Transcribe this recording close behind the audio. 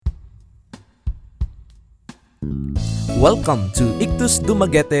Welcome to Ikthus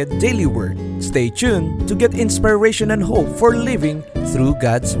Dumaguete Daily Word. Stay tuned to get inspiration and hope for living through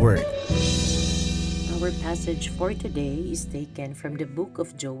God's Word. Our passage for today is taken from the book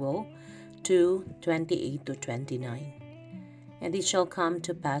of Joel 2:28-29. And it shall come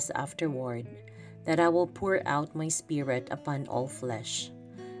to pass afterward that I will pour out my spirit upon all flesh,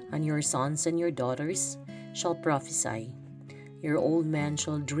 and your sons and your daughters shall prophesy. Your old men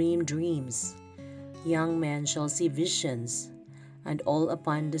shall dream dreams, young men shall see visions, and all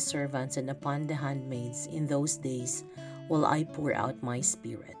upon the servants and upon the handmaids in those days will I pour out my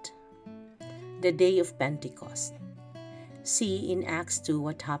spirit. The day of Pentecost. See in Acts 2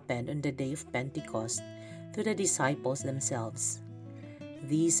 what happened on the day of Pentecost to the disciples themselves,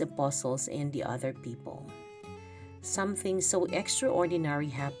 these apostles and the other people. Something so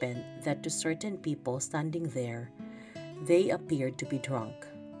extraordinary happened that to certain people standing there, they appeared to be drunk.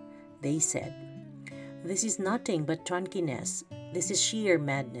 They said, "This is nothing but drunkenness. This is sheer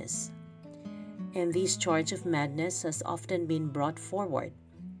madness." And this charge of madness has often been brought forward.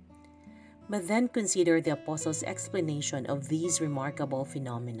 But then consider the apostle's explanation of these remarkable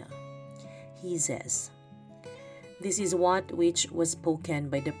phenomena. He says, "This is what which was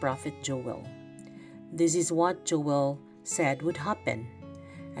spoken by the prophet Joel. This is what Joel said would happen,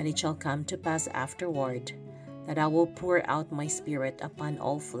 and it shall come to pass afterward that I will pour out my spirit upon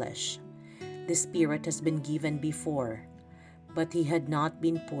all flesh. The Spirit has been given before, but he had not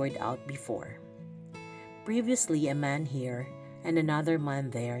been poured out before. Previously a man here and another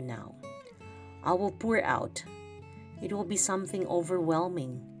man there now. I will pour out. It will be something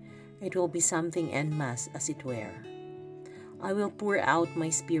overwhelming. It will be something en masse, as it were. I will pour out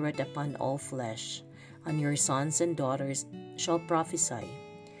my spirit upon all flesh, and your sons and daughters shall prophesy.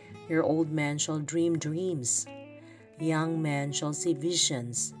 Your old men shall dream dreams. Young men shall see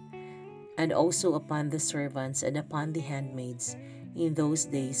visions. And also upon the servants and upon the handmaids, in those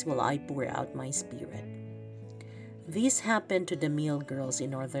days will I pour out my spirit." This happened to the male girls in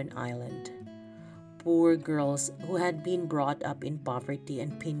Northern Ireland, poor girls who had been brought up in poverty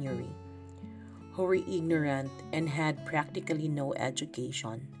and penury, who were ignorant and had practically no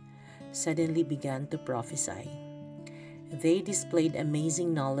education, suddenly began to prophesy. They displayed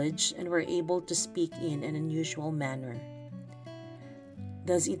amazing knowledge and were able to speak in an unusual manner.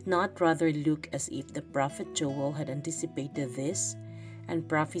 Does it not rather look as if the prophet Joel had anticipated this and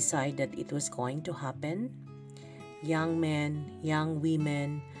prophesied that it was going to happen? Young men, young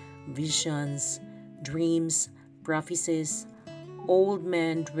women, visions, dreams, prophecies, old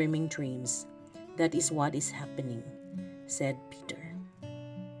men dreaming dreams. That is what is happening, said Peter.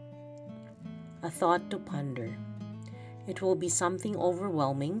 A thought to ponder. It will be something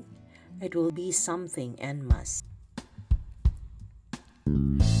overwhelming. It will be something en masse.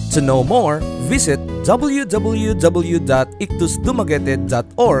 To know more, visit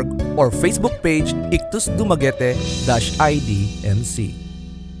www.ikthusdumaguete.org or Facebook page Ikthus Dumaguete-IDNC.